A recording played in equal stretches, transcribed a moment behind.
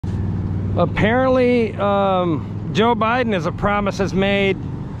Apparently, Joe Biden is a promises made,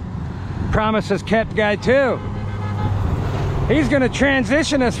 promises kept guy too. He's gonna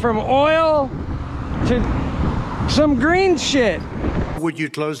transition us from oil to some green shit. Would you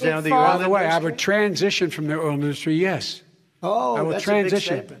close down the oil By industry? the way, I would transition from the oil industry, yes. Oh, I would that's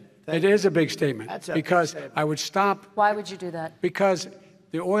transition. a big statement. It is a big statement. That's a because big statement. I would stop. Why would you do that? Because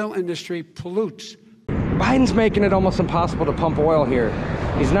the oil industry pollutes. Biden's making it almost impossible to pump oil here.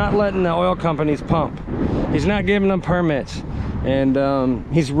 He's not letting the oil companies pump. He's not giving them permits. And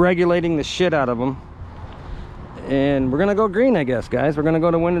he's regulating the shit out of them. And we're gonna go green, I guess, guys. We're gonna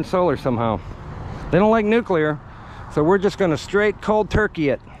go to wind and solar somehow. They don't like nuclear, so we're just gonna straight cold turkey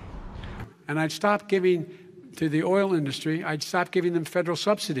it. And I'd stop giving to the oil industry, I'd stop giving them federal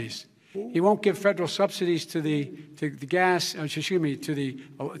subsidies. He won't give federal subsidies to the gas, excuse me,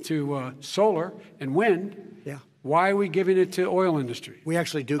 to solar and wind. Yeah. Why are we giving it to oil industry? We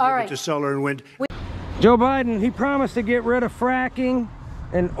actually do give it to solar and wind. Joe Biden, he promised to get rid of fracking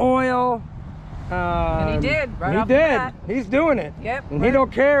and oil. And he did, right off the the bat. He's doing it. Yep. And he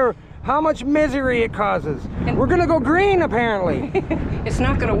don't care how much misery it causes. And we're gonna go green, apparently. It's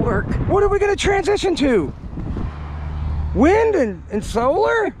not gonna work. What are we gonna transition to? Wind and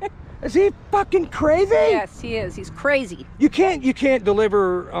solar? Is he fucking crazy? Yes, he is. He's crazy. You can't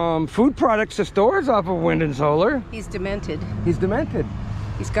deliver food products to stores off of wind and solar. He's demented. He's demented.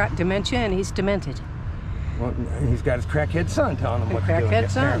 He's got dementia and he's demented. Well, he's got his crackhead son telling him what to do. Crackhead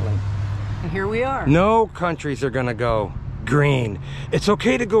son. Apparently. And here we are. No countries are gonna go green. It's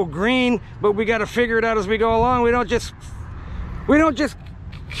okay to go green, but we gotta figure it out as we go along. We don't just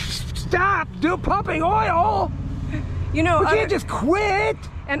stop pumping oil. You know, We can't just quit.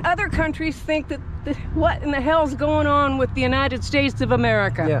 And other countries think that what in the hell's going on with the United States of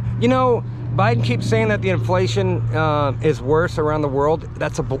America? Yeah, you know, Biden keeps saying that the inflation is worse around the world.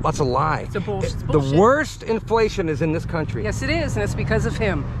 That's a lie. It's bullshit. The worst inflation is in this country. Yes, it is, and it's because of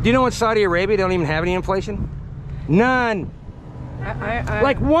him. Do you know in Saudi Arabia they don't even have any inflation? None.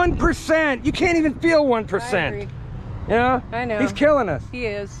 Like 1%. You can't even feel 1%. I agree. You know? I know. He's killing us. He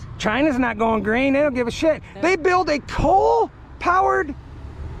is. China's not going green. They don't give a shit. No. They build a coal-powered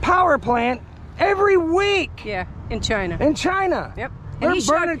power plant every week. Yeah, in China. In China. Yep. They're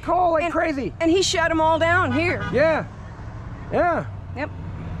burning coal like crazy. And he shut them all down here. Yeah. Yeah. Yep.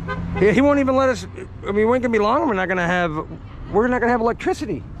 He won't even let us. I mean, we ain't gonna be long. We're not gonna have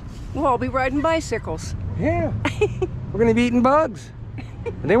electricity. We'll all be riding bicycles. Yeah. We're gonna be eating bugs.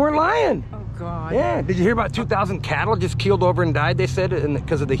 They weren't lying. Oh God. Yeah. Did you hear about 2,000 cattle just keeled over and died? They said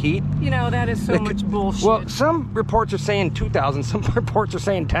because of the heat. You know, that is so much bullshit. Well, some reports are saying 2,000. Some reports are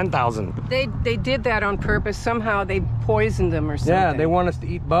saying 10,000. They did that on purpose. Somehow they poisoned them or something. Yeah, they want us to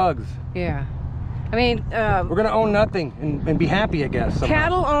eat bugs. Yeah. I mean, we're gonna own nothing and be happy, I guess. Somehow.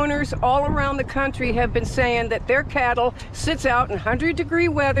 Cattle owners all around the country have been saying that their cattle sits out in 100-degree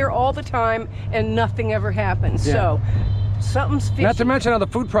weather all the time and nothing ever happens. Yeah. So something's fishy. Not to mention all the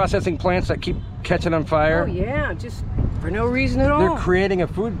food processing plants that keep catching on fire. Oh yeah, just for no reason at all. They're creating a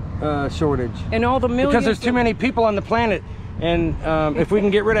food shortage. And all the millions. Because there's too many people on the planet, and if we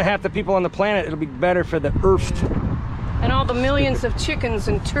can get rid of half the people on the planet, it'll be better for the earth. And all the millions of chickens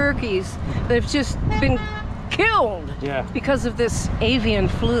and turkeys that have just been killed because of this avian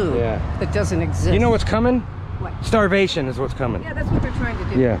flu that doesn't exist. You know what's coming? What? Starvation is what's coming. Yeah, that's what they're trying to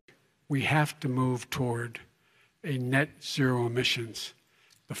do. Yeah. We have to move toward a net zero emissions.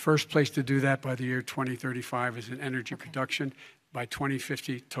 The first place to do that by the year 2035 is in energy production, by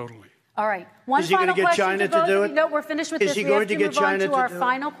 2050 totally. All right. One Is he final going to get question China to to do it? No, we're finished with this. Is he We going have to get move on China to to our do it?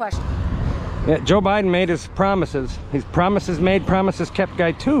 final question. Yeah, Joe Biden made his promises. His promises made, promises kept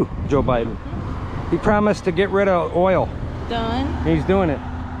guy too, Joe Biden. He promised to get rid of oil. Done. He's doing it.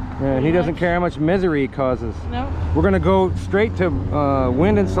 And he doesn't care how much misery he causes. No. We're going to go straight to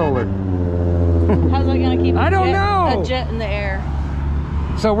wind and solar. How's that going to keep a jet in the air?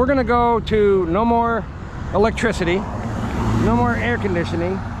 So we're going to go to no more electricity, no more air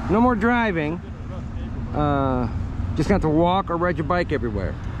conditioning, no more driving. Just got to walk or ride your bike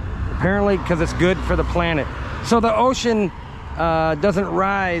everywhere. Apparently because it's good for the planet. So the ocean doesn't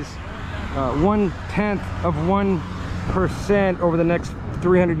rise 0.1% over the next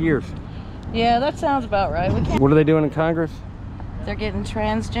 300 years. Yeah, that sounds about right. We can't. What are they doing in Congress? They're getting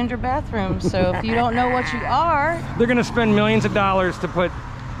transgender bathrooms. So if you don't know what you are, they're going to spend millions of dollars to put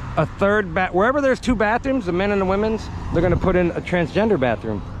a third wherever there's two bathrooms, the men and the women's, they're going to put in a transgender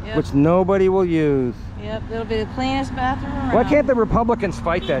bathroom, which nobody will use. Yep, it'll be the cleanest bathroom around. Why can't the Republicans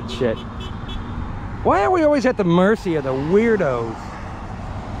fight that shit? Why are we always at the mercy of the weirdos?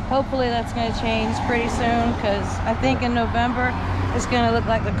 Hopefully that's going to change pretty soon, because I think in November It's gonna look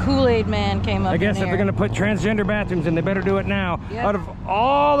like the Kool-Aid man came up I guess in if here. they're gonna put transgender bathrooms in, they better do it now. Yep. Out of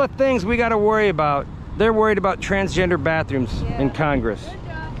all the things we gotta worry about, they're worried about transgender bathrooms in Congress.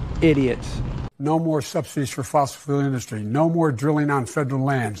 Idiots. No more subsidies for fossil fuel industry. No more drilling on federal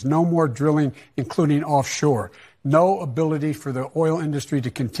lands. No more drilling, including offshore. No ability for the oil industry to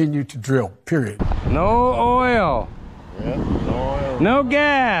continue to drill, period. No oil. Yeah, no oil. No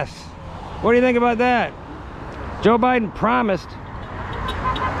gas. What do you think about that? Joe Biden promised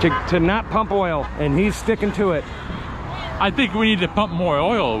to not pump oil, and he's sticking to it. I think we need to pump more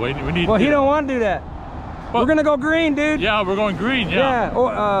oil. We need. Well, he don't want to do that. Well, we're gonna go green, dude. Yeah, we're going green. Yeah.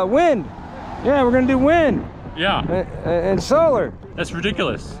 Yeah. Wind. Yeah, we're gonna do wind Yeah. and solar. That's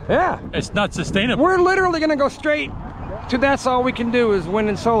ridiculous. Yeah. It's not sustainable. We're literally gonna go straight to that's all we can do is wind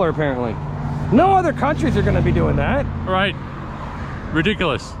and solar, apparently. No other countries are gonna be doing that. Right.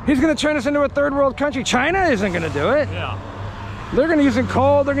 Ridiculous. He's gonna turn us into a third world country. China isn't gonna do it. Yeah. They're gonna use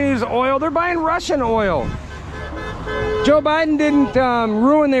coal, they're gonna use oil, they're buying Russian oil. Joe Biden didn't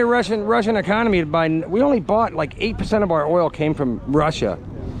ruin the Russian economy by, we only bought like 8% of our oil came from Russia.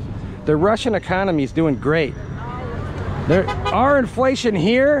 The Russian economy is doing great. Our inflation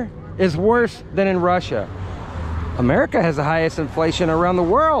here is worse than in Russia. America has the highest inflation around the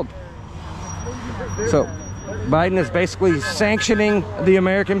world. So Biden is basically sanctioning the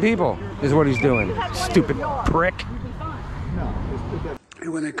American people, is what he's doing. Stupid prick.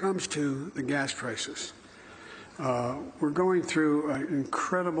 And when it comes to the gas prices, we're going through an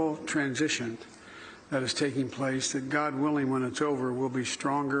incredible transition that is taking place that, God willing, when it's over, we'll be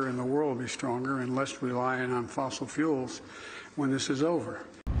stronger and the world will be stronger and less reliant on fossil fuels when this is over.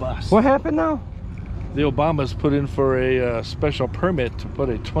 What happened now? The Obamas put in for a special permit to put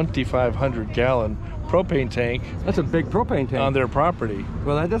a 2,500 gallon propane tank That's a big propane tank. on their property.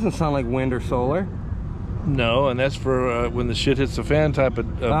 Well, that doesn't sound like wind or solar. No, and that's for when the shit hits the fan type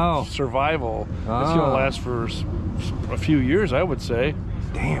of survival. It's going to last for a few years, I would say.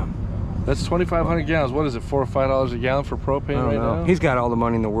 Damn. That's 2,500 gallons. What is it, $4 or $5 a gallon for propane right now? He's got all the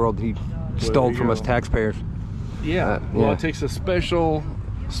money in the world he stole from us taxpayers. Yeah. Well, it takes a special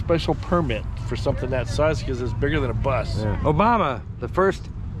permit for something that size because it's bigger than a bus. Yeah. Obama, the first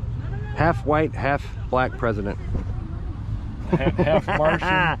half white, half black president. Half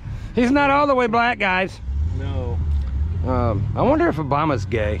Martian. He's not all the way black, guys. No. I wonder if Obama's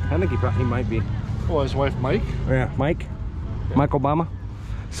gay. I think he might be. Well, his wife Mike? Yeah, Mike Obama.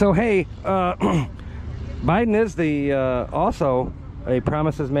 So hey, Biden is the also a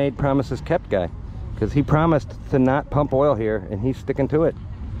promises made, promises kept guy, because he promised to not pump oil here, and he's sticking to it.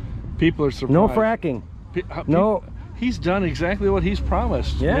 People are surprised. No fracking. No. He's done exactly what he's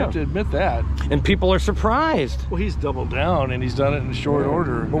promised. Yeah. You have to admit that. And people are surprised. Well, he's doubled down, and he's done it in short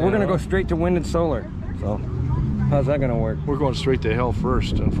order. But we're going to go straight to wind and solar. So how's that going to work? We're going straight to hell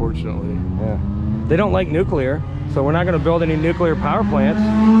first, unfortunately. Yeah. They don't like nuclear, so we're not going to build any nuclear power plants.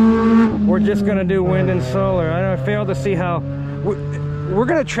 We're just going to do wind and solar. I fail to see how... We're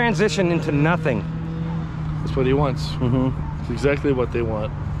going to transition into nothing. That's what he wants. Mm-hmm. It's exactly what they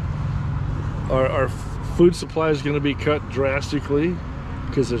want. Our food supply is going to be cut drastically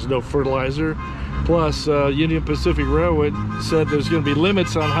because there's no fertilizer. Plus, Union Pacific Railroad said there's going to be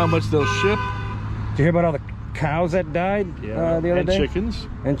limits on how much they'll ship. Did you hear about all the cows that died the other day? And chickens.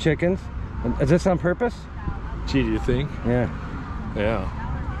 And chickens. Is this on purpose? Gee, do you think? Yeah. Yeah.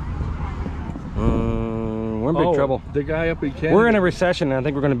 We're in big trouble. The guy up in Canada. We're in a recession, and I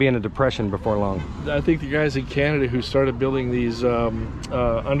think we're going to be in a depression before long. I think the guys in Canada who started building these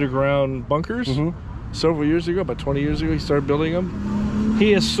underground bunkers several years ago, about 20 years ago, he started building them.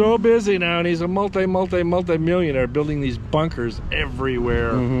 He is so busy now, and he's a multi-millionaire building these bunkers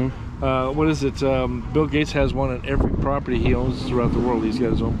everywhere. What is it? Bill Gates has one on every property he owns throughout the world. He's got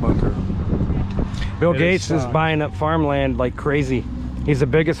his own bunker. Bill Gates is buying up farmland like crazy. He's the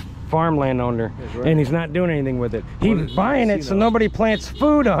biggest farmland owner, and he's not doing anything with it. He's buying it so nobody plants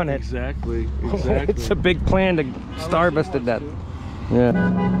food on it. Exactly. It's a big plan to starve us to death.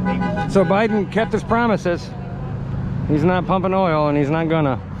 Yeah. So Biden kept his promises. He's not pumping oil, and he's not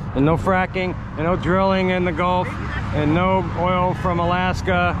gonna. And no fracking, and no drilling in the Gulf, and no oil from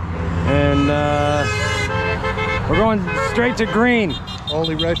Alaska, and we're going straight to green.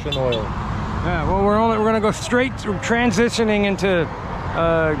 Only Russian oil. Yeah. Well, we're gonna go straight to transitioning into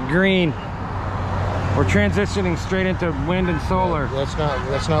green. We're transitioning straight into wind and solar. That's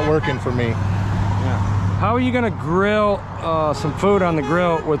not working for me. Yeah. How are you gonna grill some food on the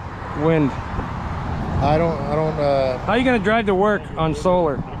grill with wind? I don't How are you gonna drive to work on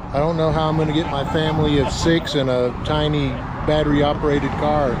solar? I don't know how I'm going to get my family of 6 in a tiny battery operated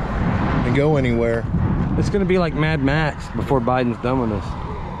car and go anywhere. It's gonna be like Mad Max before Biden's done with this.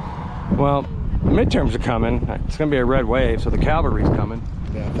 Well, midterms are coming. It's gonna be a red wave, so the cavalry's coming.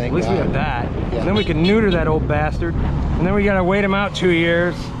 Yeah, thank At least we God. have that. Yeah. And then we can neuter that old bastard. And then we gotta wait him out 2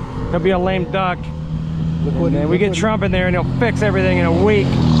 years. He'll be a lame duck. And then we get Trump in there and he'll fix everything in a week.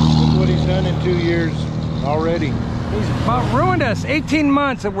 Look what he's done in 2 years already. He's about ruined us. 18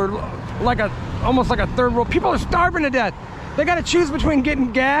 months and we're like almost like a third world. People are starving to death. They gotta choose between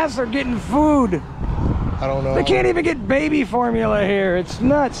getting gas or getting food. I don't know. They can't even get baby formula here. It's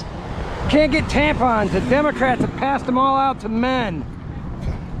nuts. Can't get tampons. The Democrats have passed them all out to men.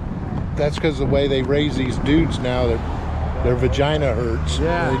 That's because the way they raise these dudes now, their vagina hurts.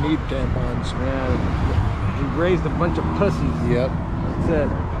 Yeah. They need tampons. Yeah, we raised a bunch of pussies. Yep. That's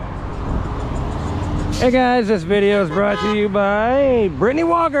it. Hey guys, this video is brought to you by Brittany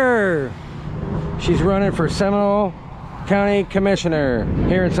Walker. She's running for Seminole County Commissioner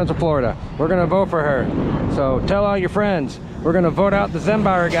here in Central Florida. We're gonna vote for her. So tell all your friends. We're gonna vote out the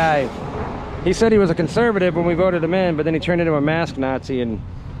Zembauer guy. He said he was a conservative when we voted him in, but then he turned into a mask Nazi and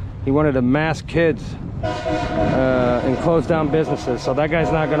he wanted to mask kids and close down businesses. So that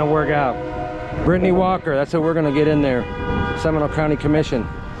guy's not gonna work out. Brittany Walker, that's who we're gonna get in there. Seminole County Commission.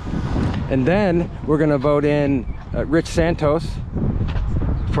 And then we're gonna vote in Rich Santos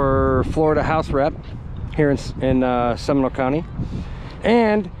for Florida House Rep here in Seminole County.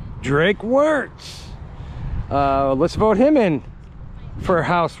 And Drake Wirtz. Let's vote him in for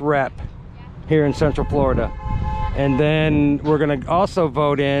House Rep here in Central Florida. And then we're gonna also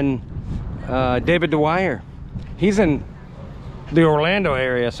vote in David Dwyer. He's in the Orlando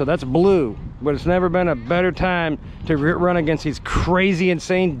area, so that's blue. But it's never been a better time to run against these crazy,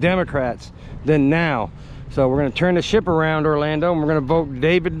 insane Democrats than now. So we're gonna turn the ship around Orlando and we're gonna vote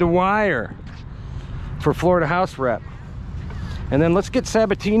David Dwyer for Florida House Rep. And then let's get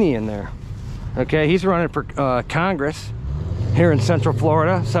Sabatini in there. Okay, he's running for Congress here in Central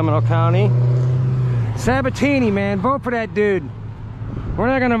Florida, Seminole County. Sabatini, man, vote for that dude. We're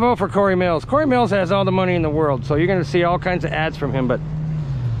not gonna vote for Corey Mills. Corey Mills has all the money in the world, so you're gonna see all kinds of ads from him, but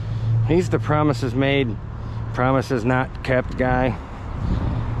he's the promises made, promises not kept guy.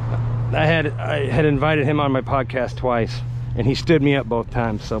 I had invited him on my podcast twice, and he stood me up both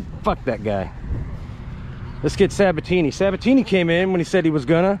times, so fuck that guy. Let's get Sabatini. Sabatini came in when he said he was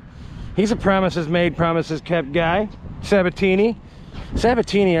gonna. He's a promises made, promises kept guy. Sabatini,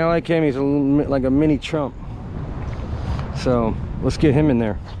 I like him. He's like a mini Trump. So let's get him in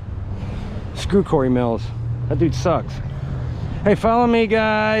there. Screw Corey Mills. That dude sucks. Hey, follow me,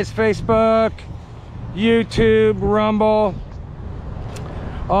 guys. Facebook, YouTube, Rumble.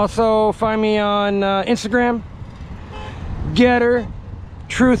 Also, find me on Instagram, Getter,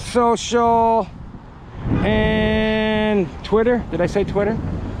 Truth Social, and Twitter. Did I say Twitter?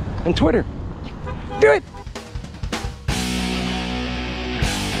 And Twitter. Do it!